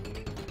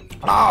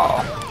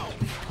 Oh.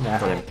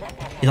 Got him.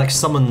 He like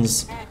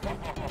summons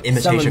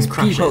imitation Summons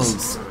crashes.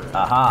 peoples.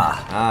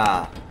 Aha.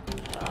 Ah.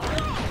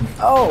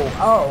 Oh,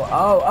 oh,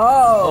 oh,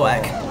 oh! Oh,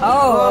 heck.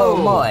 Oh,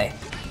 Oh. my.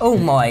 Oh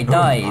my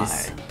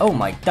dies. Oh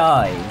my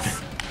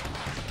dies.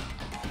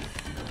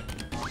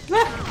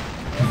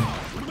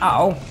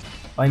 Ow.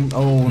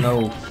 Oh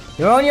no.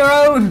 You're on your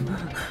own!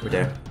 We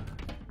do.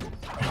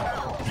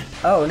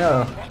 Oh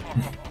no.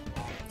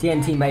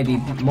 TNT may be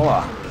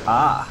more.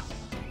 Ah.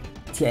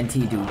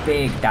 TNT do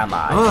big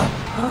damage.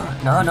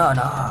 No, no,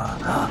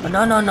 no.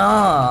 No, no,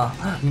 no.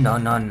 No,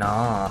 no,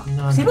 no.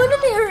 See, one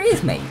of there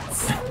is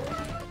mates.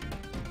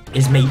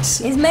 His mates.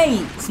 His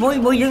mates. Why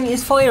don't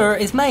his fire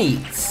his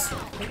mates?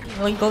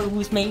 Like got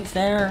his mates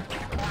there.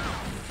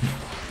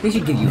 They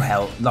should give you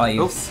help,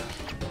 lives.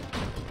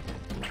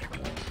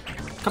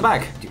 Come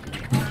back.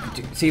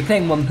 So you're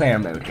playing one player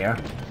mode here.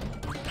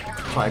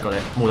 Right, I got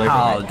it. I'm all over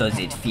How it, mate. does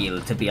it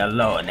feel to be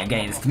alone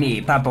against me,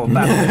 Papo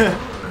Papo?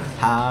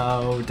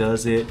 How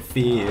does it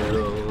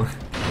feel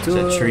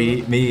to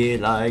treat me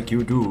like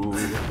you do?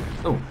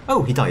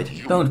 Oh, he died.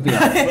 He Don't be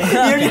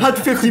only had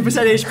 50%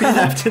 HP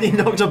left and he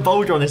knocked a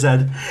boulder on his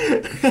head.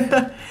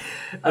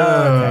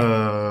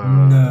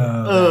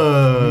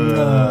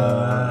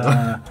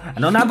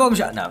 And on that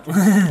bombshot, no.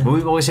 But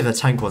we always have the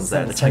tank ones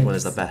there. The tank one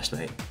is the best,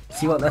 mate.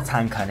 See what the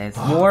tank on is.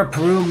 Warp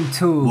room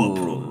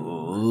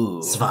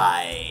 2.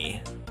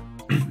 Zwei.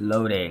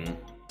 Loading.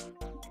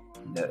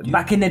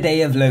 Back in the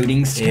day of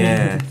loading screens.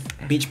 Yeah.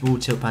 Beach ball,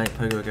 tilt panic,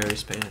 pogo go,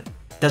 Spain.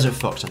 Desert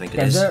fox, I think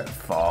it is. Desert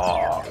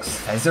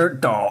fox. Desert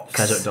docks.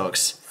 Desert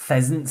dogs.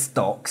 Pheasant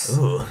stocks.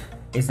 Ooh.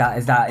 Is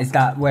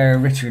that where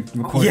Richard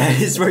recorded? Yeah,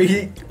 it's where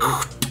he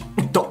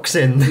docks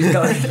in.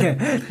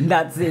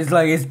 That's it's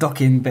like his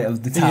docking bit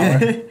of the tower.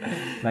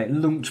 Like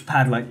launch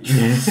pad, like.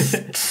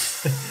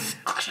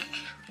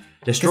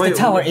 Destroy The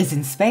tower is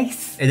in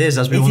space. It is,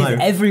 as we all know. It is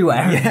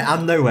everywhere. Yeah,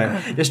 and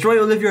nowhere. Destroy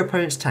all of your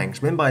opponent's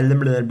tanks. Win by blah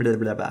blah blah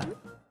blah blah.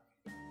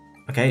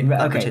 Okay,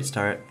 that Okay. hits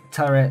turret.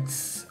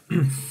 Turrets,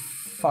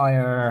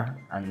 fire,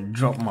 and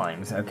drop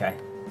mines. Okay.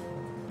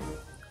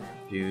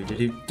 Do do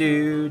do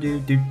do do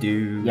do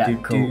do. Yeah, do,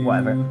 cool. do.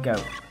 Whatever. Go.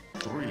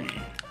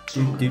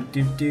 Do do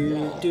do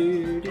do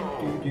do do do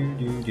do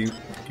do do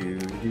do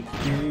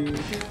do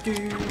do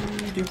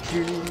do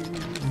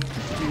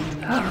do.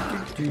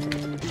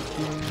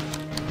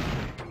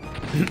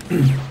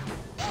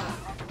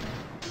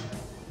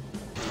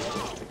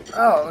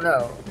 Oh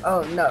no!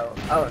 Oh no!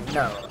 Oh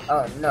no!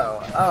 Oh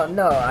no! Oh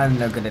no! I'm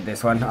no good at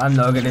this one. I'm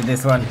no good at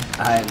this one.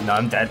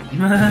 I'm dead.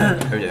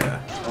 Oh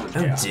dear.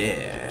 Oh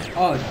dear.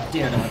 Oh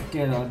dear Lord,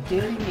 dear Lord,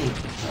 dear me.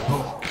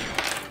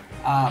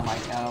 Ah, my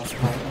elves,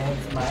 my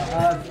eggs, my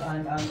eggs,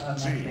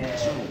 I'm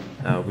dead.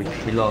 Oh,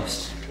 we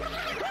lost.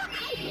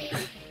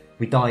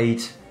 We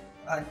died.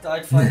 I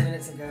died 5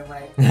 minutes ago,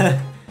 mate.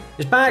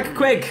 It's back,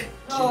 quick!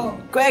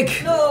 No!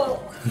 Quick! No!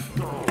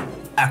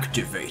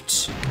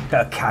 Activate.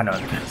 The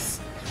cannons.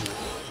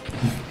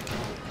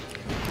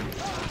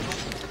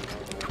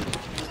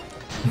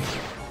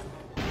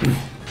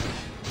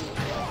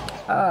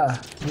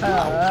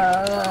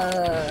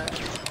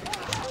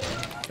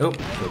 Oh,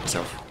 killed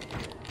myself.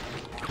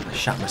 I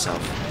shot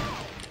myself.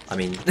 I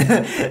mean,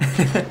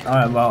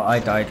 Alright, well, I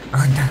died.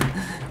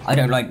 I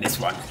don't like this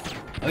one.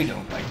 I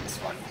don't like this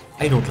one.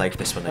 I don't like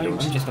this one, I I'm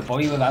don't. just a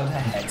boy without a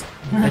head.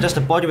 You're just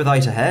a body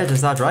without a head,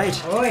 is that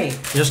right? Oi!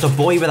 You're just a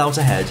boy without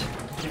a head.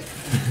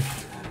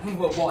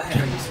 What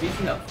head are you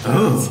speaking of?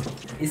 Oh.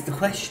 Is the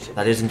question.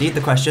 That is indeed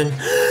the question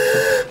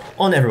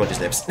on everybody's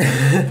lips.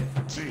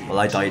 Well,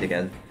 I died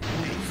again.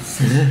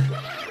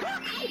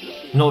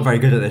 Not very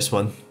good at this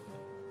one.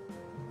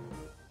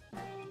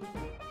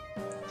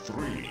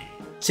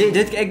 See,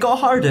 it got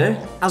harder,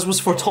 as was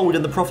foretold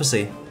in the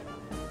prophecy.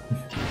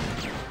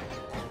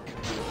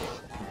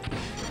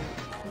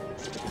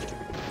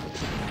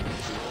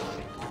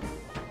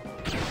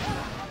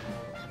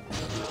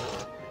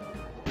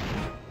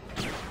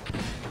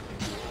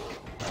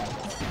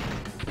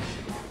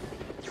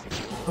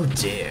 Oh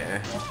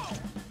dear.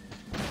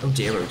 Oh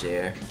dear, oh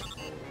dear.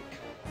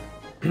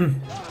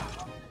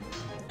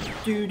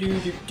 Do do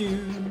do do.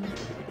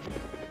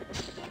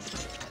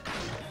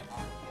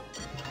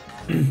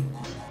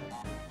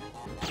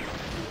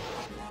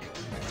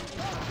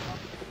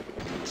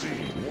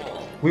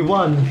 We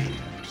won.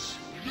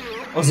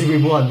 Ozzy,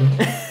 we won.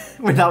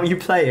 Without you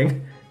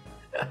playing.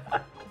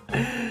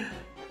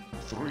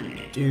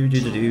 Do do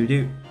do do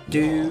do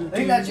do. I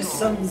think that just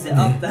sums it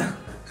up though.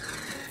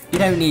 You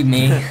don't need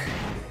me.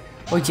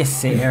 I'll just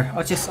sit here.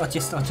 I'll just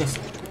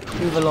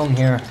move along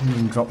here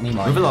and drop me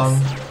mine. Move along.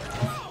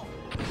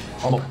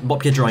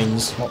 Mop your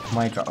drains. Mop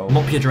my dra- oh.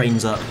 Mop your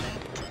drains up.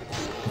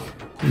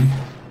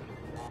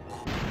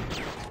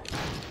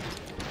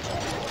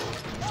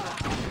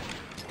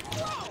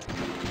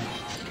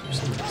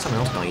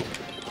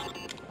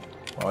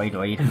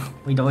 died.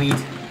 We died.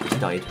 He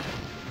died.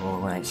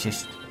 Oh, it's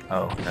just.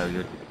 Oh no,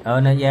 you. Oh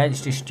no, yeah,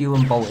 it's just you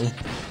and Bolty.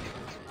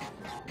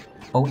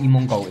 Bolty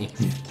Mongolty.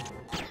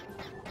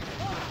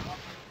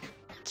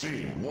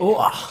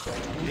 Oh,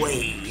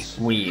 way.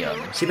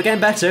 Weird. See, we're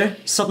getting better.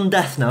 Sudden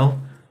death now.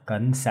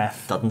 Gun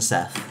Seth. Dud and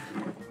Seth.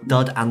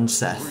 Dud and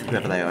Seth,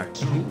 whoever they are.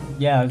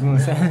 Yeah, I was gonna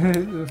say,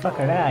 who the fuck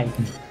are they?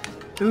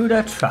 Who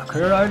the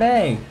trucker are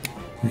they?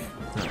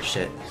 Oh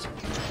shit.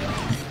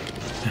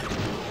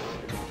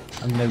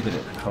 I'm no good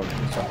at controlling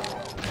this one.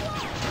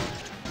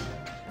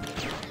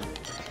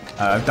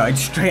 I died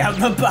straight out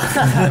the back.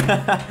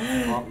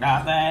 Fuck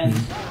that then.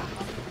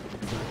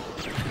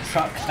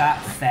 Truck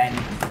that then.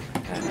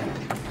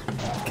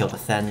 Killed a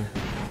Then.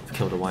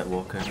 Killed a White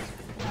Walker.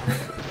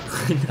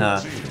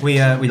 We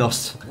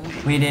lost.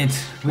 We did.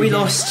 We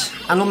lost.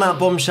 And on that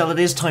bombshell, it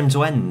is time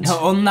to end.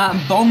 On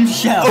that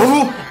bombshell.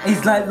 Oh!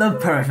 It's like the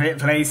perfect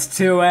place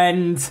to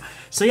end.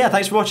 So yeah,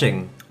 thanks for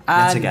watching.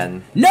 Yet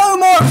again. No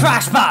more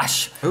Crash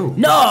Bash! Ooh.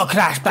 No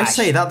Crash I Bash!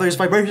 say that those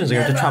vibrations are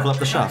going to travel up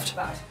the shaft.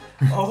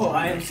 Oh,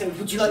 I am so.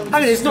 Would you like me to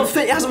Hang on, it's not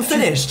it hasn't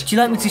finished. Do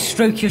you like me to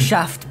stroke your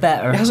shaft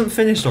better? It hasn't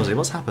finished, Ozzy.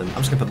 What's happened? I'm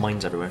just going to put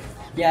mines everywhere.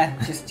 Yeah,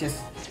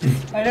 just.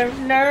 I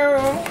don't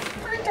know.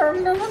 I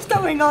don't know what's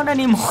going on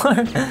anymore.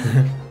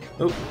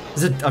 Oh,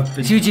 is it,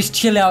 Should we just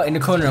chill out in the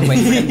corner and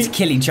wait for them to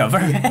kill each other?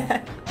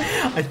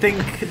 I think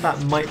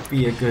that might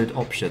be a good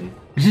option.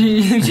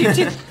 We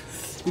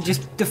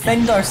just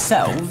defend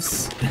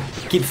ourselves.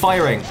 Keep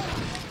firing.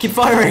 Keep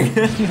firing.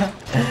 Yeah,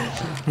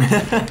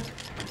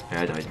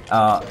 I died.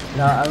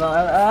 No, I'm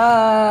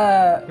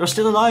not. You're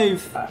still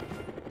alive.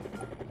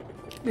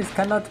 This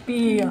cannot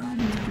be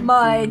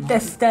my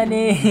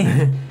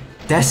destiny.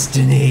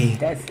 Destiny.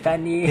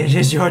 Destiny. It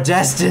is your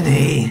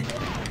destiny.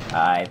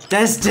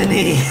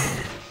 Destiny.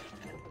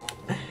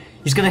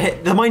 He's gonna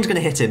hit. The mine's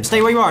gonna hit him.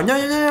 Stay where you are. No,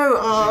 no,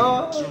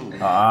 no.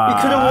 We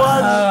could have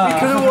won. We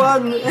could have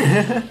won.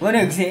 Well, no,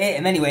 because it hit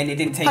him anyway, and it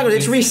didn't take. Hang on,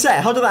 it's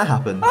reset. How did that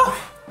happen?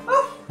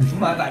 You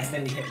might have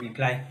accidentally hit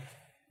replay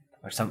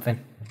or something.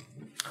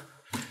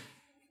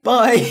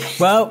 Bye.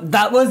 Well,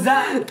 that was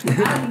that,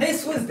 and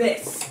this was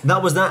this.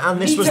 That was that, and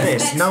this was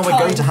this. Now we're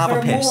going to have a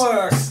piss.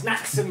 More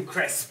snacks and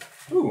crisp.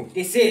 Ooh.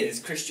 This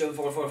is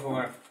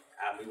Christian444, and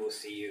we will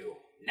see you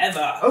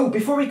never. Oh,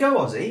 before we go,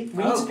 Ozzy,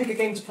 we need to pick a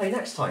game to play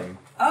next time.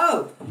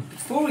 Oh,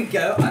 before we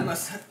go,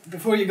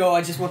 before you go,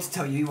 I just want to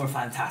tell you were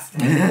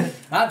fantastic.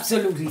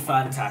 Absolutely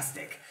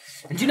fantastic.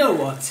 And you know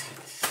what?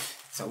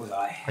 So was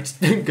I.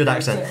 Good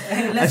accent.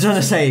 I just want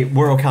to say,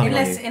 we're all counting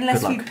on you.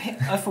 Unless Good we luck.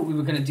 pick, I thought we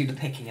were going to do the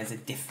picking as a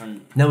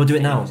different... No, we'll do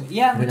it now.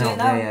 Yeah, we'll do it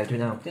now. Yeah, do it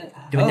now. Do it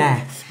Oh,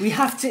 now. we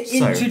have to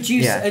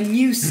introduce a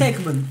new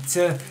segment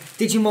to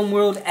Digimon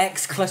World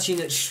X clutching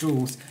at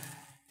straws.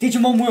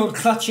 Digimon World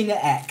clutching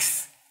at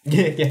X.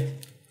 Yeah.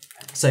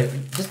 So,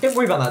 just don't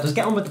worry about that. Just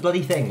get on with the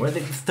bloody thing. We're at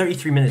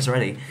 33 minutes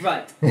already.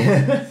 Right.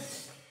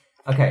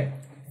 Okay.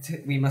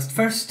 We must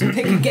first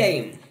pick a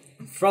game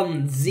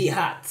from the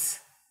hat.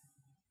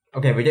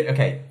 Okay, we do.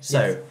 Okay,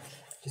 so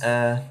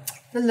the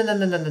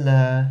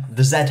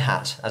Z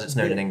hat, as it's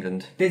known in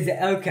England.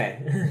 Okay.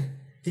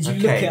 Did you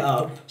look it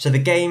up? So the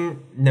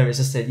game, no, it's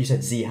just you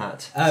said Z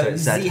hat. Oh, so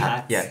it's Z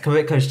hat. Yeah, come a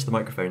bit closer to the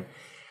microphone.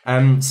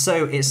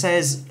 So it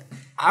says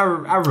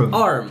Arm.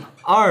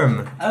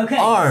 Okay.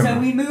 Arm. So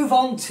we move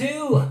on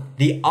to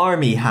The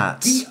army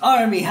hat. the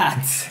army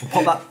hat.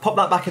 Pop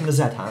that back in the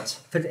Z hat.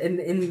 Put it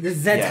in the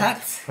Z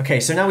hat. Okay,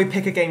 so now we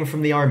pick a game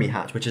from the army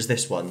hat, which is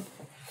this one.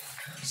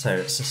 So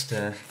let's just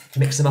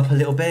mix them up a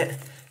little bit.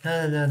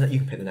 No, you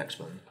can pick the next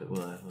one. But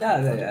we'll do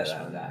this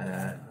one.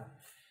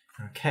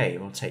 Okay,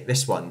 we'll take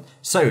this one.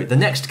 So the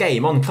next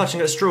game on Clutching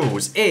at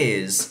Straws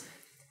is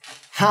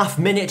Half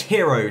Minute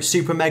Hero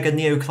Super Mega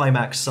Neo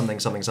Climax something.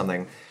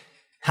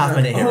 Half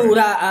Minute Hero. All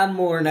that and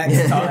more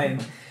next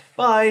time.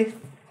 Bye.